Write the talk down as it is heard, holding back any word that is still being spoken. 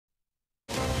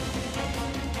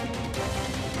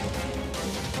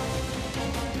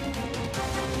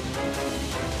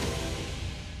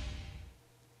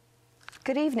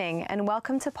Good evening and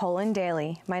welcome to Poland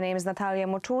Daily. My name is Natalia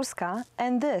Moczulska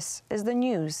and this is the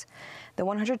news. The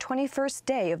 121st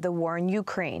day of the war in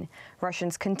Ukraine,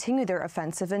 Russians continue their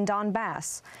offensive in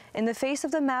Donbass. In the face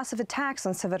of the massive attacks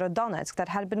on Severodonetsk that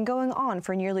had been going on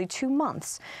for nearly 2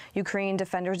 months, Ukrainian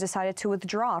defenders decided to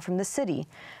withdraw from the city.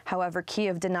 However,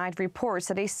 Kyiv denied reports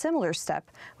that a similar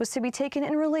step was to be taken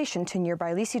in relation to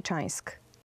nearby Lysychansk.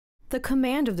 The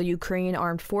command of the Ukrainian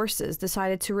armed forces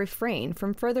decided to refrain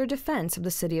from further defense of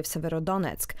the city of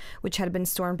Severodonetsk, which had been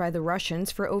stormed by the Russians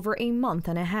for over a month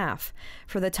and a half.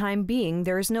 For the time being,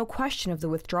 there is no question of the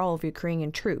withdrawal of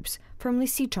Ukrainian troops from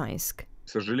Lysychansk.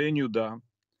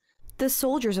 The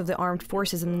soldiers of the armed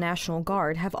forces and the National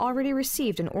Guard have already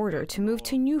received an order to move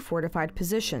to new fortified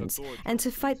positions and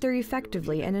to fight there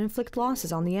effectively and inflict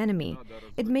losses on the enemy.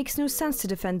 It makes no sense to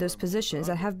defend those positions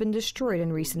that have been destroyed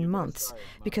in recent months,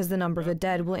 because the number of the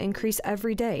dead will increase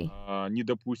every day.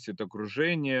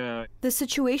 The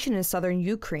situation in southern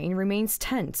Ukraine remains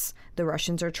tense. The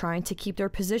Russians are trying to keep their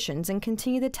positions and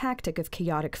continue the tactic of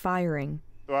chaotic firing.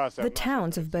 The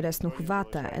towns of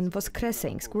Beresnukhvata and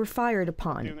Voskresensk were fired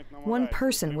upon. 1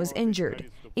 person was injured.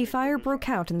 A fire broke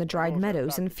out in the dried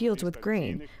meadows and fields with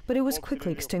grain, but it was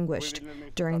quickly extinguished.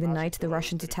 During the night, the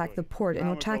Russians attacked the port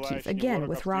in Ochakiv, again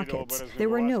with rockets. There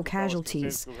were no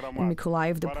casualties. In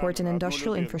Mykolaiv, the port and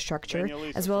industrial infrastructure,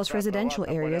 as well as residential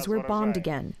areas, were bombed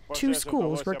again. 2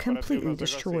 schools were completely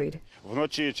destroyed.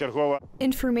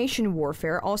 Information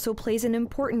warfare also plays an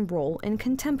important role in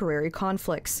contemporary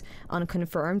conflicts.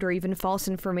 Unconfirmed or even false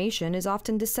information is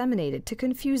often disseminated to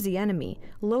confuse the enemy,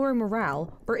 lower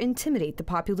morale, or intimidate the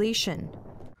population.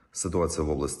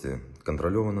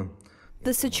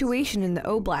 The situation in the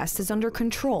oblast is under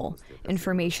control.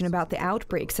 Information about the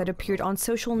outbreaks that appeared on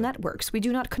social networks we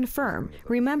do not confirm.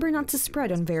 Remember not to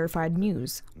spread unverified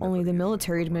news. Only the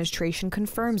military administration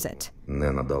confirms it.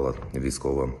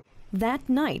 That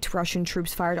night, Russian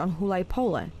troops fired on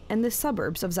Hulaypole and the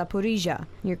suburbs of Zaporizhia.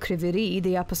 Near Kryvyi Rih,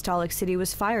 the apostolic city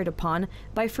was fired upon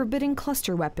by forbidden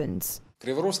cluster weapons.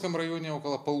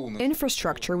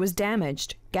 Infrastructure was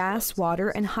damaged. Gas, water,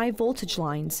 and high-voltage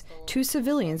lines. 2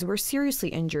 civilians were seriously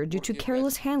injured due to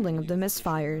careless handling of the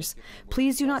misfires.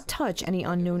 Please do not touch any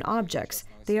unknown objects.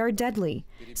 They are deadly.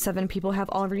 7 people have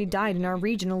already died in our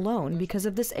region alone because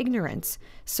of this ignorance.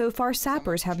 So far,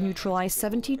 sappers have neutralized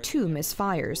 72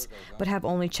 misfires, but have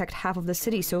only checked half of the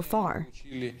city so far.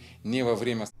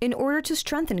 In order to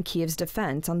strengthen Kyiv's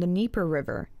defense on the Dnieper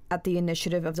River, at the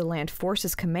initiative of the Land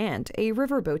Forces Command, a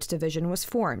riverboat division was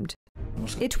formed.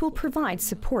 It will provide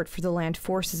support for the land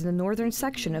forces in the northern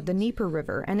section of the Dnieper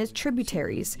River and its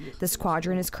tributaries. The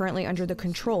squadron is currently under the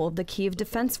control of the Kyiv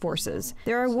Defense Forces.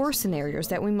 There are war scenarios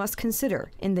that we must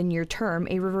consider. In the near term,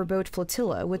 a riverboat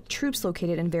flotilla with troops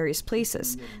located in various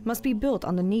places must be built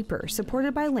on the Dnieper,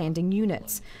 supported by landing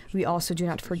units. We also do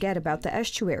not forget about the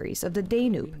estuaries of the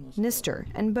Danube, Dniester,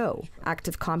 and Bo.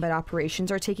 Active combat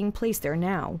operations are taking place there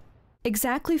now.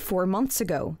 Exactly 4 months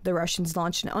ago, the Russians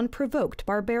launched an unprovoked,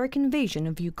 barbaric invasion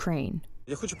of Ukraine.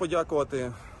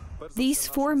 These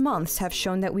 4 months have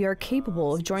shown that we are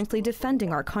capable of jointly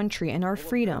defending our country and our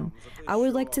freedom. I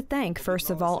would like to thank, first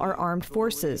of all, our armed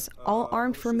forces, all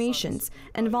armed formations,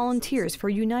 and volunteers for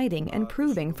uniting and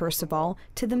proving, first of all,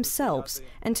 to themselves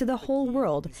and to the whole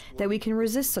world that we can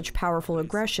resist such powerful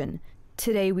aggression.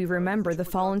 Today we remember the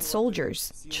fallen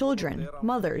soldiers, children,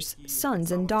 mothers,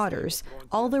 sons and daughters,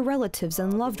 all the relatives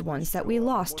and loved ones that we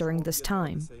lost during this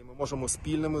time.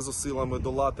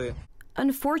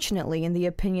 Unfortunately, in the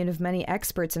opinion of many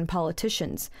experts and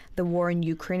politicians, the war in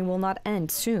Ukraine will not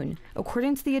end soon.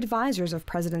 According to the advisors of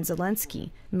President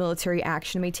Zelensky, military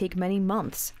action may take many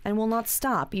months and will not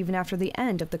stop even after the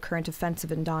end of the current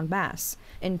offensive in Donbass.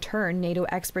 In turn, NATO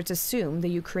experts assume the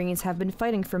Ukrainians have been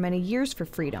fighting for many years for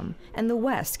freedom, and the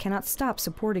West cannot stop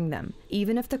supporting them,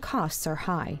 even if the costs are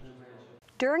high.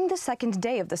 During the second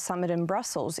day of the summit in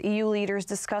Brussels, EU leaders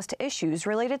discussed issues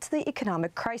related to the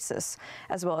economic crisis,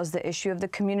 as well as the issue of the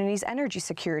community's energy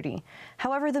security.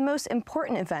 However, the most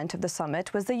important event of the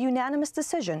summit was the unanimous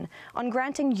decision on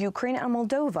granting Ukraine and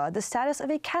Moldova the status of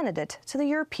a candidate to the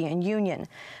European Union.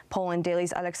 Poland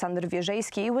Daily's Aleksander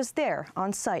Wierzejski was there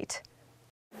on site.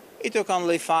 It took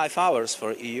only 5 hours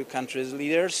for EU countries'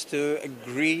 leaders to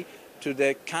agree to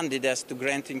the candidates, to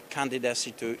granting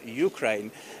candidacy to Ukraine.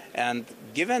 And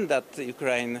given that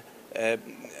Ukraine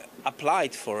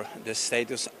applied for the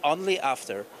status only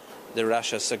after the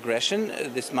Russia's aggression,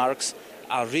 this marks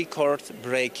a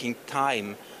record-breaking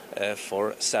time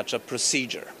for such a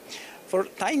procedure. For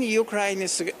tiny Ukraine,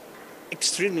 it's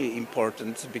extremely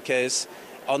important because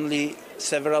only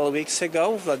several weeks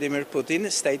ago, Vladimir Putin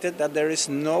stated that there is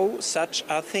no such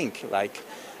a thing like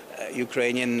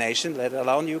Ukrainian nation, let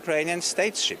alone Ukrainian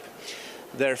stateship.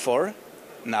 Therefore,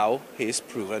 now he is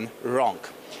proven wrong.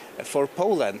 For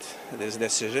Poland, this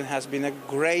decision has been a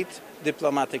great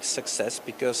diplomatic success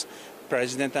because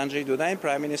President Andrzej Duda and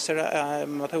Prime Minister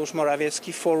Mateusz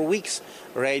Morawiecki for weeks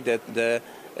raided the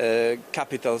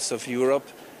capitals of Europe,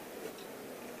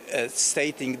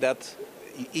 stating that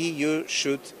the EU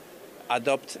should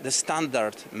adopt the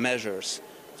standard measures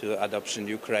to adoption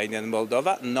Ukraine and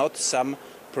Moldova, not some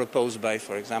proposed by,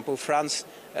 for example, France,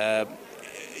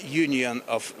 union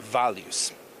of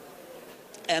values.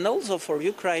 And also for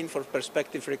Ukraine, for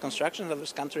prospective reconstruction of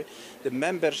this country, the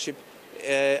membership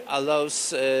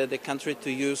allows the country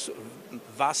to use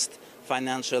vast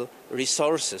financial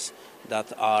resources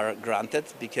that are granted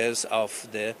because of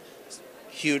the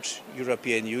huge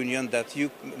European Union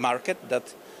market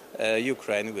that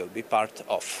Ukraine will be part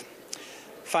of.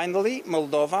 Finally,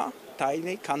 Moldova,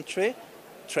 tiny country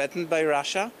threatened by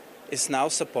Russia, is now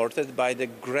supported by the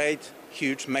great,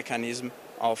 huge mechanism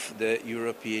of the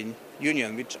European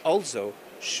Union, which also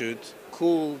should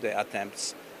cool the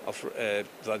attempts of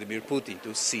Vladimir Putin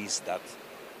to seize that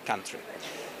country.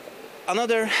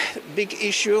 Another big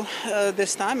issue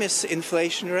this time is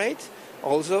inflation rate,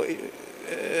 also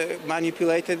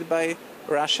manipulated by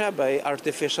Russia, by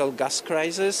artificial gas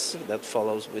crisis that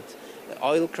follows with the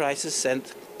oil crisis and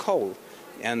coal.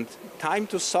 And time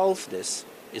to solve this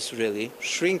is really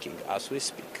shrinking as we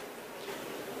speak.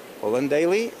 Poland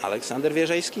Daily, Aleksander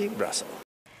Wierzejski, Brussels.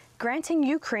 Granting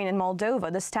Ukraine and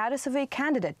Moldova the status of a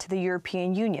candidate to the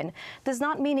European Union does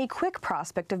not mean a quick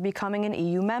prospect of becoming an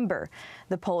EU member.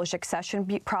 The Polish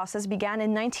accession process began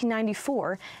in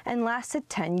 1994 and lasted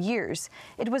 10 years.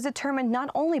 It was determined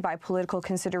not only by political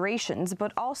considerations,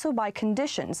 but also by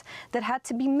conditions that had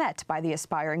to be met by the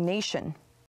aspiring nation.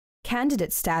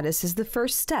 Candidate status is the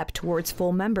first step towards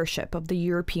full membership of the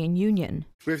European Union.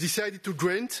 We have decided to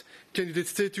grant candidate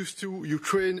status to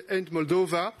Ukraine and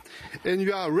Moldova, and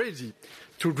we are ready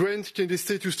to grant candidate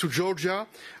status to Georgia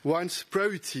once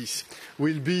priorities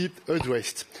will be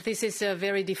addressed. This is a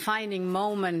very defining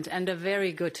moment and a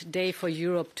very good day for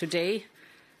Europe today.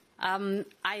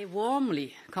 I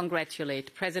warmly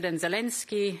congratulate President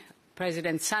Zelensky,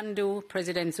 President Sandu,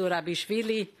 President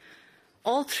Zurabishvili.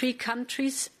 All three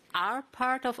countries are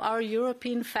part of our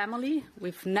European family.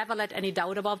 We've never let any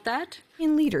doubt about that.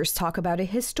 Leaders talk about a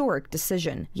historic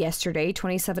decision. Yesterday,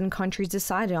 27 countries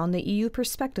decided on the EU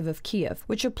perspective of Kiev,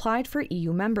 which applied for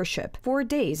EU membership 4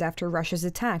 days after Russia's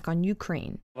attack on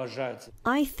Ukraine.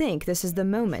 I think this is the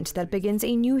moment that begins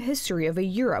a new history of a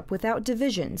Europe without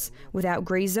divisions, without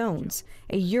gray zones,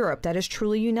 a Europe that is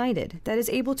truly united, that is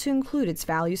able to include its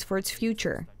values for its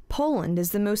future. Poland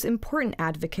is the most important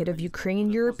advocate of Ukrainian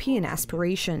European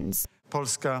aspirations.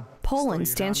 Poland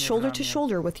stands shoulder to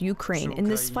shoulder with Ukraine in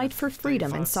this fight for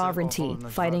freedom and sovereignty,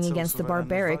 fighting against the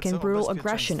barbaric and brutal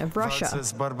aggression of Russia.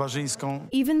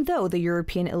 Even though the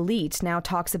European elite now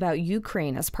talks about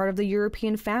Ukraine as part of the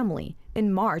European family,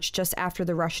 in March, just after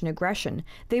the Russian aggression,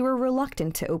 they were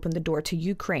reluctant to open the door to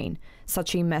Ukraine.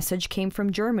 Such a message came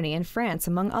from Germany and France,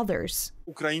 among others.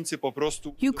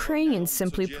 Ukrainians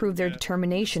simply prove their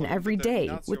determination every day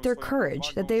with their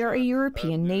courage that they are a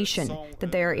European nation,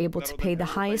 that they are able to pay the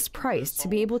highest price to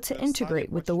be able to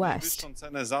integrate with the West.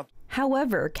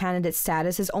 However, candidate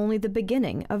status is only the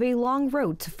beginning of a long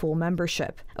road to full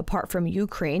membership. Apart from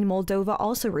Ukraine, Moldova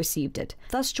also received it,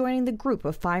 thus joining the group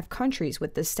of 5 countries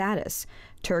with this status.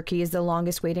 Turkey is the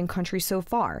longest waiting country so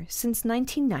far, since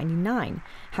 1999.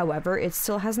 However, it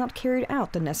still has not carried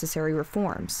out the necessary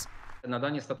reforms.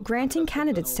 Granting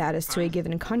candidate status to a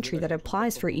given country that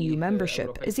applies for EU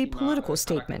membership is a political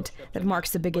statement that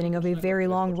marks the beginning of a very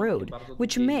long road,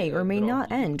 which may or may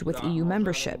not end with EU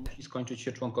membership.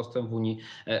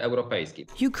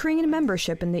 Ukrainian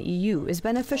membership in the EU is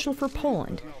beneficial for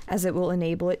Poland, as it will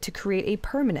enable it to create a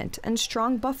permanent and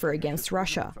strong buffer against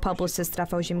Russia. Publicist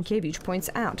Rafał Ziemkiewicz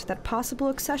points out that possible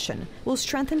accession will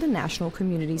strengthen the national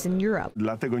communities in Europe.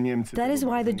 That is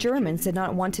why the Germans did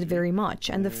not want it very much,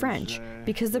 and the French,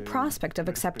 because the prospect of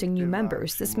accepting new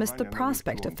members dismissed the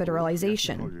prospect of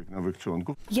federalization.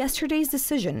 Yesterday's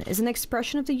decision is an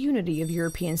expression of the unity of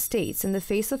European states in the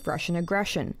face of Russian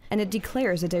aggression, and it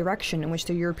declares a direction in which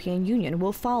the European Union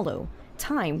will follow.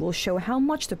 Time will show how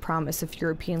much the promise of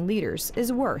European leaders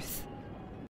is worth.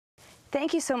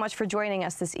 Thank you so much for joining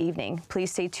us this evening.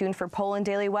 Please stay tuned for Poland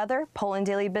Daily Weather, Poland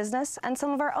Daily Business, and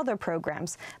some of our other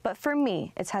programs. But for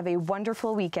me, it's have a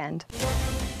wonderful weekend.